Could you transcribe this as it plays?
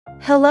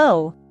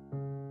Hello!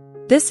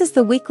 This is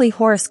the weekly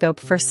horoscope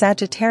for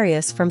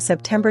Sagittarius from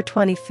September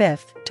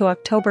 25th to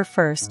October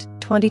 1st,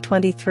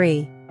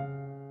 2023.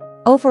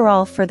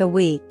 Overall for the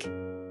week.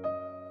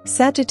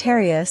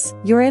 Sagittarius,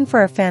 you're in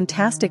for a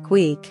fantastic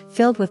week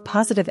filled with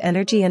positive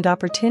energy and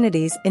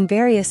opportunities in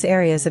various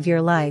areas of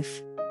your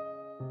life.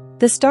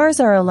 The stars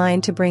are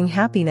aligned to bring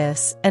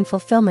happiness and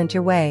fulfillment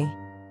your way.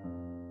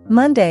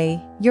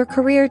 Monday, your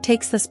career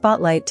takes the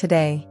spotlight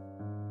today.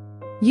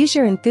 Use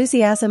your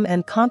enthusiasm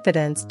and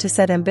confidence to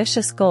set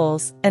ambitious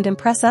goals and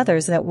impress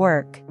others at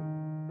work.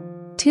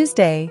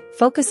 Tuesday,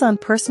 focus on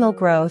personal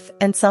growth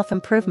and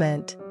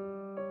self-improvement.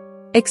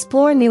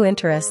 Explore new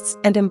interests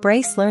and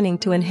embrace learning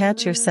to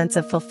enhance your sense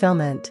of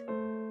fulfillment.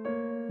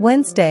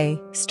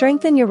 Wednesday,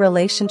 strengthen your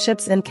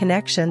relationships and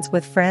connections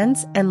with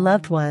friends and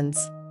loved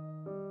ones.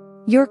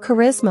 Your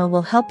charisma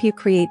will help you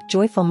create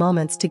joyful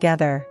moments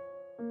together.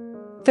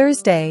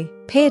 Thursday,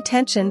 pay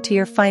attention to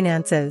your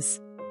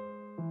finances.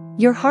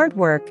 Your hard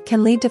work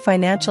can lead to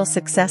financial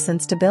success and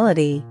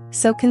stability,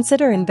 so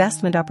consider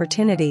investment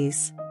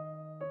opportunities.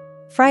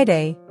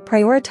 Friday,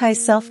 prioritize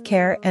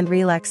self-care and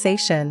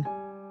relaxation.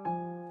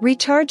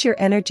 Recharge your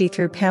energy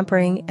through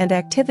pampering and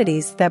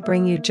activities that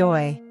bring you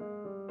joy.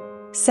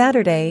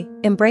 Saturday,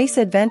 embrace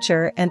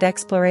adventure and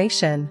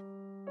exploration.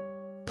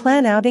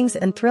 Plan outings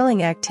and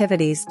thrilling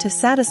activities to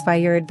satisfy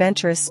your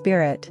adventurous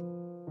spirit.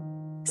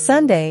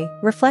 Sunday,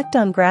 reflect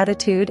on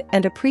gratitude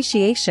and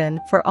appreciation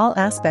for all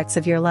aspects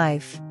of your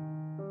life.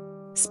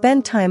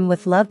 Spend time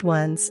with loved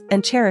ones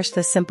and cherish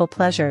the simple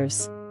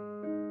pleasures.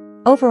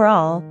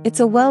 Overall, it's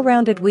a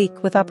well-rounded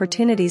week with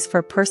opportunities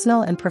for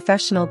personal and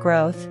professional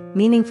growth,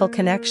 meaningful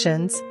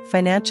connections,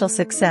 financial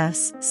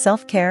success,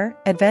 self-care,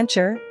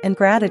 adventure, and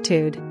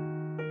gratitude.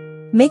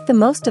 Make the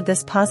most of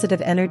this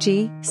positive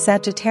energy,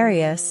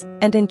 Sagittarius,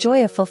 and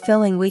enjoy a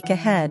fulfilling week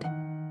ahead.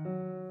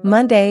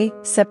 Monday,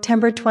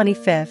 September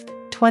 25th,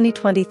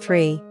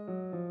 2023.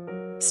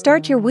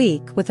 Start your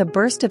week with a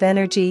burst of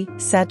energy,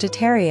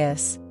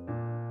 Sagittarius.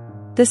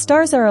 The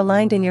stars are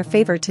aligned in your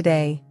favor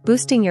today,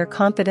 boosting your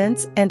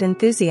confidence and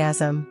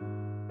enthusiasm.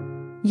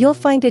 You'll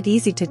find it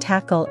easy to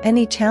tackle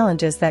any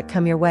challenges that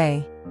come your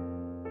way.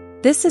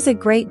 This is a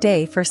great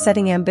day for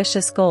setting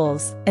ambitious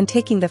goals and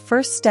taking the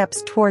first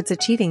steps towards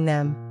achieving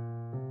them.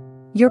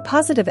 Your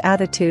positive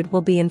attitude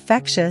will be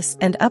infectious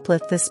and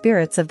uplift the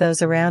spirits of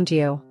those around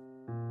you.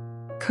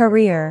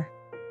 Career.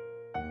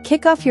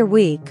 Kick off your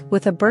week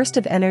with a burst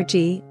of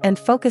energy and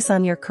focus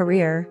on your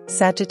career,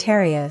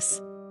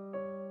 Sagittarius.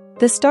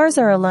 The stars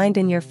are aligned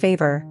in your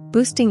favor,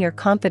 boosting your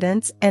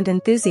confidence and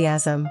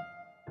enthusiasm.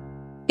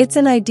 It's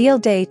an ideal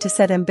day to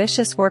set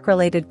ambitious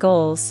work-related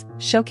goals,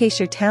 showcase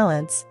your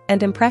talents,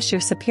 and impress your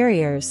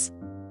superiors.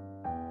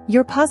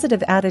 Your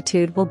positive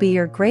attitude will be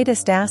your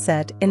greatest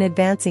asset in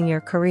advancing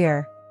your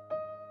career.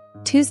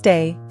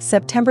 Tuesday,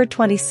 September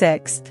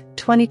 26th,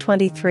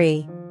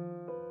 2023.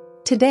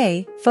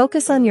 Today,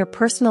 focus on your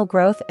personal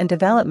growth and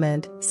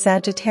development,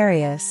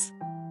 Sagittarius.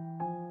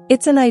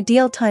 It's an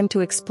ideal time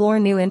to explore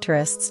new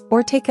interests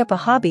or take up a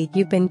hobby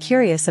you've been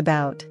curious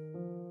about.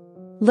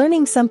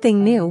 Learning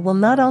something new will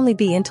not only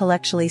be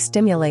intellectually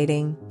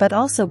stimulating but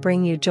also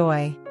bring you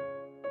joy.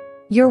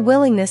 Your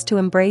willingness to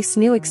embrace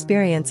new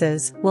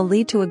experiences will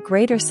lead to a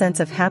greater sense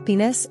of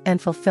happiness and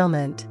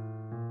fulfillment.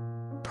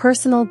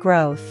 Personal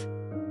growth.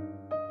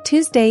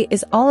 Tuesday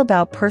is all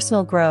about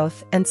personal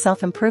growth and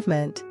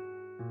self-improvement.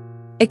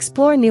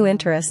 Explore new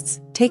interests,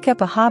 take up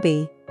a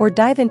hobby, or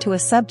dive into a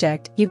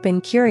subject you've been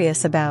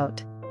curious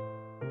about.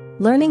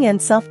 Learning and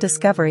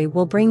self-discovery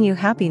will bring you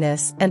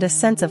happiness and a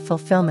sense of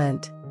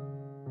fulfillment.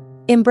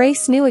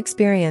 Embrace new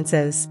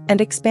experiences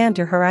and expand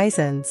your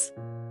horizons.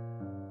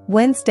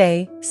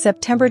 Wednesday,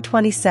 September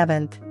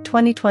 27th,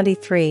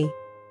 2023.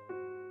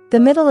 The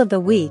middle of the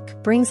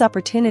week brings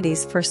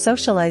opportunities for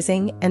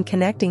socializing and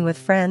connecting with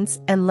friends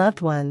and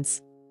loved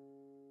ones.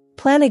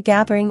 Plan a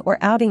gathering or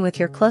outing with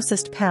your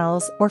closest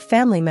pals or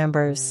family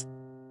members.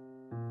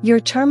 Your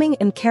charming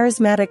and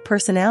charismatic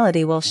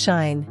personality will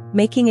shine,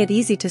 making it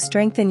easy to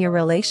strengthen your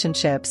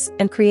relationships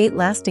and create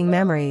lasting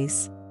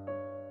memories.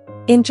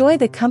 Enjoy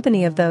the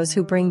company of those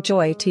who bring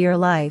joy to your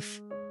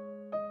life.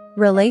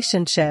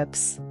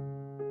 Relationships.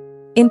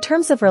 In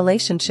terms of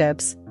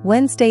relationships,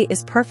 Wednesday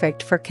is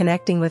perfect for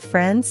connecting with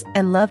friends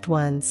and loved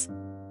ones.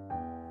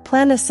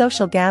 Plan a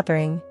social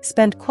gathering,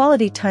 spend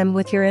quality time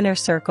with your inner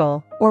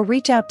circle, or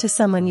reach out to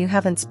someone you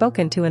haven't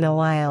spoken to in a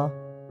while.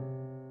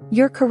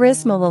 Your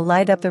charisma will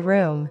light up the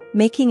room,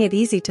 making it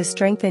easy to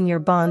strengthen your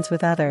bonds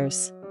with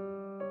others.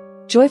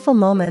 Joyful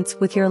moments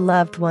with your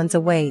loved ones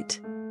await.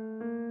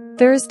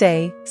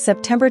 Thursday,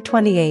 September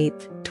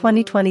 28th,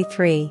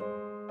 2023.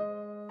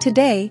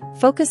 Today,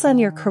 focus on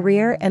your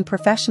career and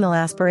professional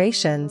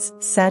aspirations,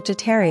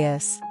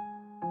 Sagittarius.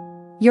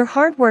 Your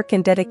hard work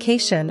and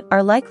dedication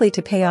are likely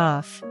to pay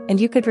off, and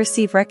you could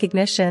receive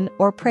recognition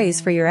or praise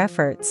for your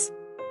efforts.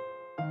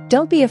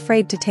 Don't be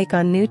afraid to take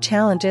on new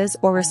challenges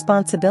or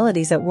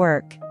responsibilities at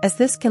work, as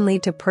this can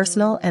lead to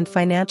personal and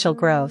financial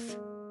growth.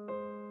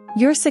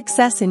 Your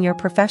success in your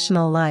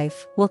professional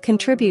life will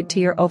contribute to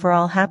your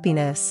overall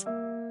happiness.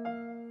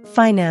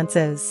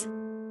 Finances.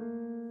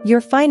 Your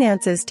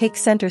finances take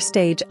center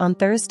stage on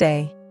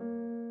Thursday.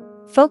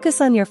 Focus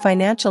on your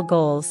financial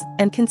goals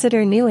and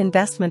consider new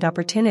investment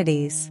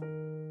opportunities.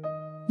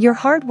 Your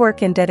hard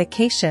work and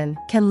dedication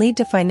can lead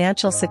to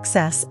financial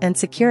success and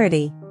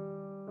security.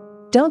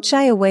 Don't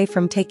shy away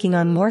from taking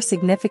on more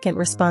significant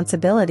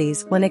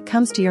responsibilities when it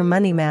comes to your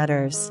money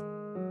matters.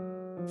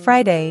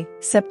 Friday,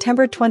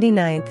 September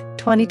 29,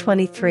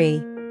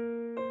 2023.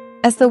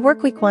 As the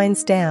workweek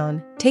winds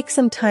down, take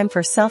some time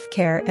for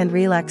self-care and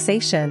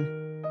relaxation.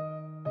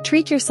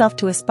 Treat yourself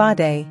to a spa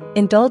day,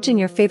 indulge in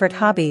your favorite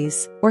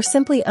hobbies, or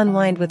simply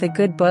unwind with a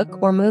good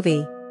book or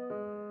movie.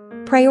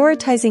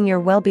 Prioritizing your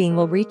well-being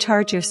will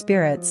recharge your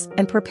spirits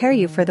and prepare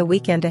you for the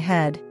weekend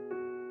ahead.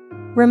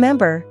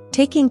 Remember,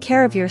 taking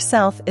care of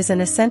yourself is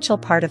an essential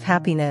part of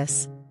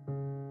happiness.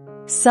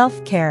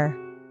 Self-care.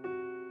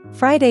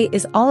 Friday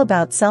is all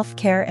about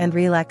self-care and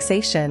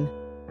relaxation.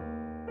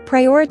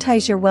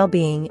 Prioritize your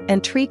well-being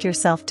and treat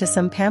yourself to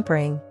some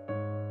pampering.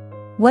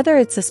 Whether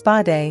it's a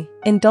spa day,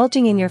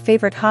 indulging in your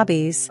favorite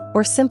hobbies,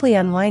 or simply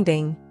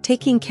unwinding,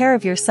 taking care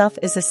of yourself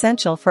is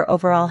essential for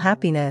overall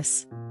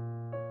happiness.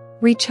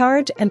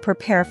 Recharge and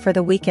prepare for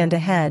the weekend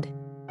ahead.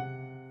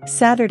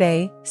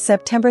 Saturday,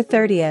 September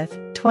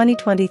 30th,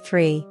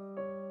 2023.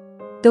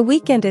 The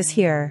weekend is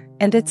here,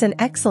 and it's an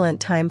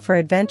excellent time for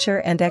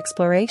adventure and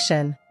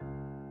exploration.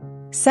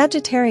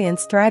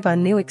 Sagittarians thrive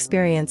on new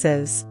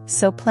experiences,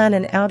 so plan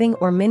an outing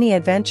or mini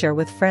adventure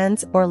with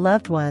friends or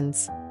loved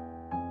ones.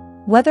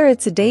 Whether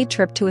it's a day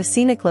trip to a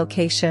scenic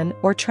location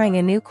or trying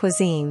a new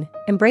cuisine,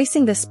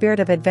 embracing the spirit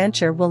of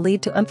adventure will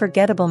lead to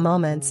unforgettable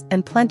moments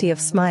and plenty of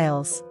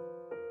smiles.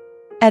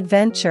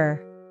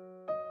 Adventure.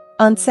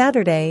 On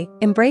Saturday,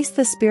 embrace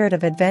the spirit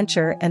of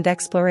adventure and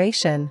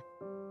exploration.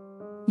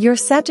 Your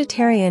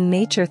Sagittarian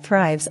nature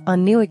thrives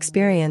on new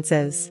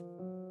experiences.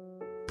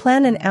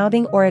 Plan an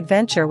outing or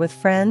adventure with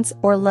friends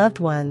or loved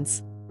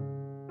ones.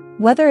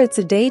 Whether it's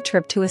a day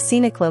trip to a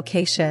scenic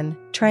location,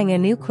 trying a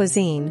new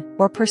cuisine,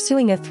 or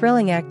pursuing a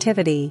thrilling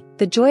activity,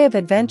 the joy of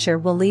adventure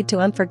will lead to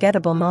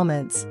unforgettable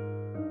moments.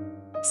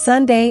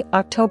 Sunday,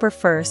 October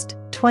 1st,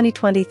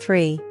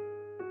 2023.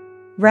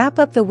 Wrap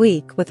up the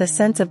week with a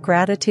sense of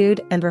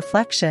gratitude and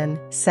reflection,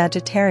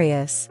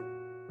 Sagittarius.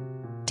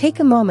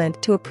 Take a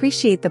moment to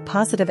appreciate the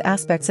positive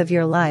aspects of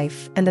your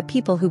life and the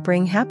people who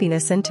bring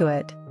happiness into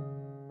it.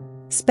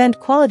 Spend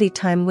quality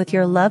time with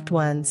your loved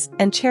ones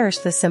and cherish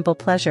the simple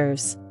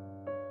pleasures.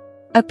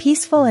 A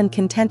peaceful and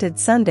contented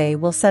Sunday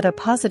will set a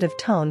positive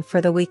tone for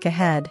the week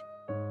ahead.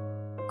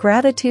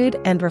 Gratitude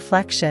and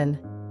reflection.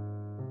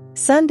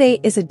 Sunday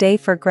is a day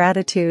for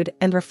gratitude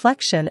and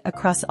reflection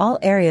across all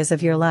areas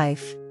of your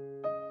life.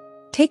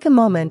 Take a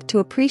moment to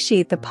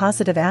appreciate the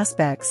positive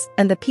aspects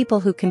and the people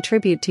who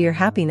contribute to your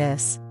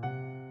happiness.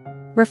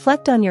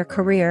 Reflect on your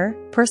career,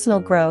 personal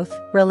growth,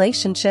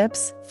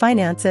 relationships,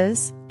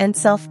 finances, and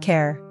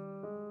self-care.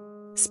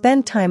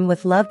 Spend time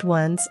with loved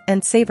ones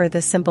and savor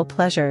the simple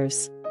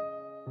pleasures.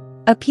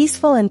 A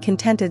peaceful and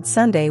contented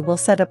Sunday will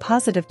set a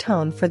positive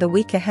tone for the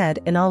week ahead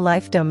in all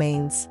life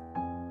domains.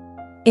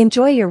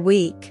 Enjoy your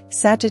week,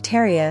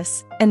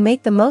 Sagittarius, and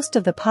make the most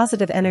of the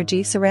positive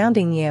energy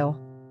surrounding you.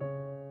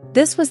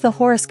 This was the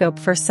horoscope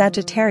for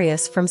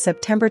Sagittarius from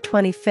September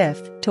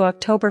 25th to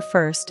October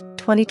 1st,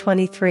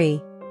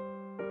 2023.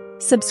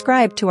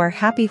 Subscribe to our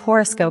Happy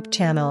Horoscope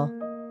channel.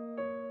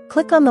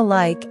 Click on the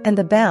like and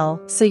the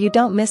bell so you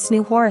don't miss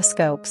new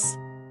horoscopes.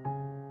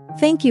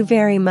 Thank you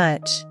very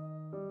much.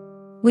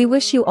 We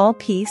wish you all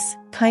peace,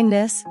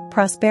 kindness,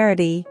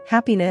 prosperity,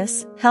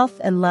 happiness,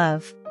 health and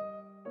love.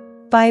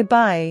 Bye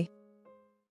bye.